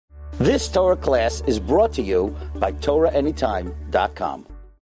This Torah class is brought to you by TorahAnytime.com.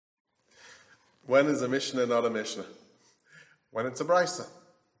 When is a Mishnah not a Mishnah? When it's a Brisa.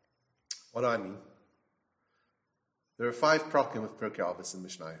 What do I mean? There are 5 prakim of Pirkei Avos in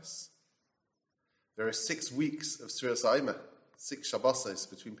Mishnayos. There are 6 weeks of Sfiras Ha'omer, 6 Shabbos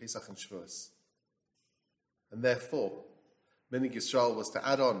between Pesach and Shavuos. And therefore, Minig Yisrael was to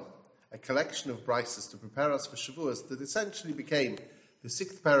add on a collection of Brisas to prepare us for Shavuos that essentially became the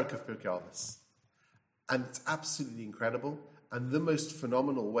 6th parak of Pirkei Avos. And it's absolutely incredible and the most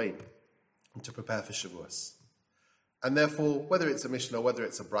phenomenal way to prepare for Shavuos. And therefore, whether it's a Mishnah or whether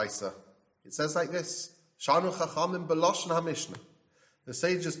it's a Brisa, it says like this: Shanu Chachamim B'Lashon HaMishnah. The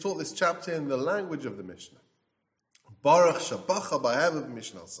sages taught this chapter in the language of the Mishnah. Baruch Shabacha B'Hav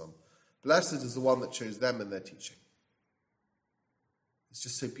Mishnah Sam. Blessed is the one that chose them in their teaching. It's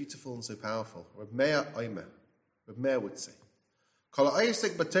just so beautiful and so powerful. Reb Meir would say, Kol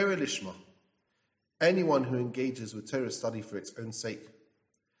ha'osek b'Torah lishma. Anyone who engages with Torah study for its own sake.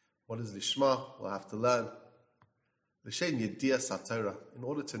 What is lishma? We'll have to learn. L'shem yedias HaTorah, in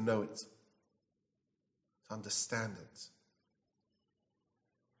order to know it, to understand it.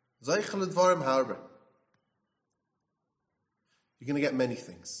 Zeichel advarim harbe. You're going to get many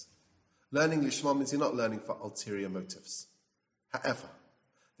things. Learning lishma means you're not learning for ulterior motives. However,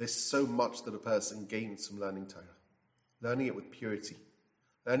 there's so much that a person gains from learning Torah. Learning it with purity.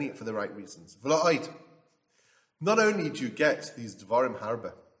 Learning it for the right reasons. Not only do you get these dvarim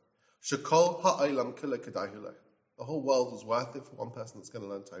harbe, shekol ha'olam kula kedai. The whole world is worth it for one person that's going to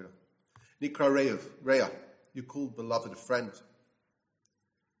learn Torah. Nikra Reya, you're called beloved friend.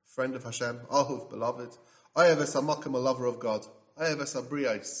 Friend of Hashem, Ahuv, beloved. Ayaves Amakim, a lover of God. Ayaves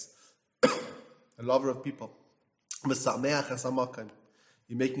Abriyais, a lover of people. Mesameach es Amakim,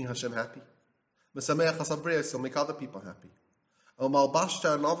 you're making Hashem happy. Mesameach es Abriyais, you'll make other people happy. El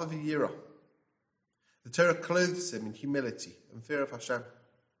Malbashta and Avav Yira. The Torah clothes him in humility and fear of Hashem.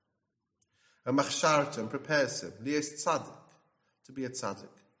 And machsharta, and prepares him, lies tzaddik, to be a tzaddik,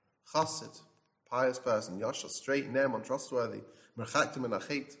 chassid, pious person, yasha, straight, nem, untrustworthy, merchaktim and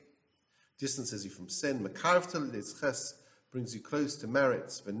achet, distances you from sin, mekarvta l'tzches, brings you close to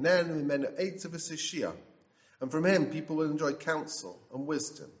merits, v'nen mimenu eitz v'sishia, and from him people will enjoy counsel and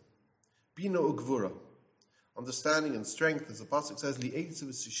wisdom, bina ugvura, understanding and strength, as the pasuk says, li eitz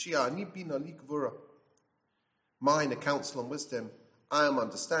v'sishia, ani bina li gvura, mine a counsel and wisdom, I am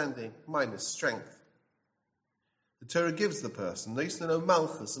understanding, mine is strength. The Torah gives the person Neisnano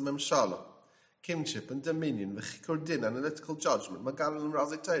Malchus and Memshala, kingship and dominion, v'chikur din, analytical judgment, Magal and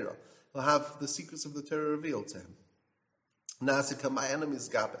Razik Torah. He'll have the secrets of the Torah revealed to him. Nasika, my enemy's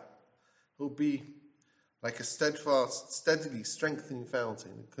gabe. He'll be like a steadfast, steadily strengthening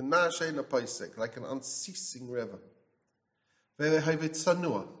fountain, like an unceasing river. He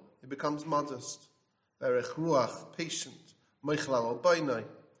becomes modest. Patient.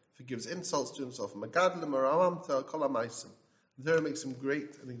 Forgives insults to himself. The Torah makes him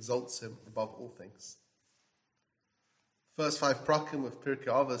great and exalts him above all things. First 5 prakim of Pirkei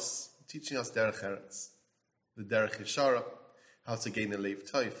Avos teaching us derech eretz, the derech yeshara, how to gain a leiv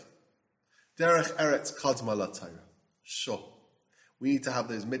tov. Derech eretz kadma la Torah. Sure, we need to have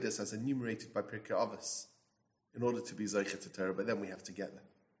those midas as enumerated by Pirkei Avos in order to be zeicher to Torah, but then we have to get there.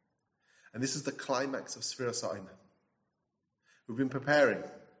 And this is the climax of Sfiras Ha'omer. We've been preparing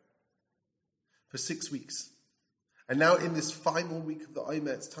for 6 weeks. And now in this final week of the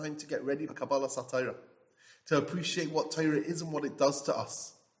Omer, it's time to get ready for Kabbalah Torah, to appreciate what Torah is and what it does to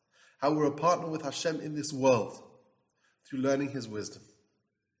us, how we're a partner with Hashem in this world, through learning His wisdom,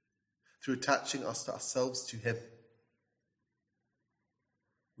 through attaching us to ourselves to Him.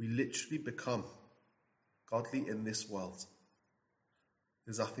 We literally become godly in this world.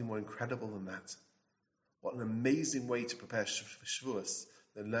 There's nothing more incredible than that. What an amazing way to prepare for Shavuos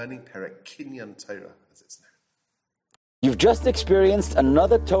than learning Perek Kinyan Torah, as it's known. You've just experienced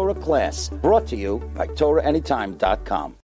another Torah class brought to you by TorahAnytime.com.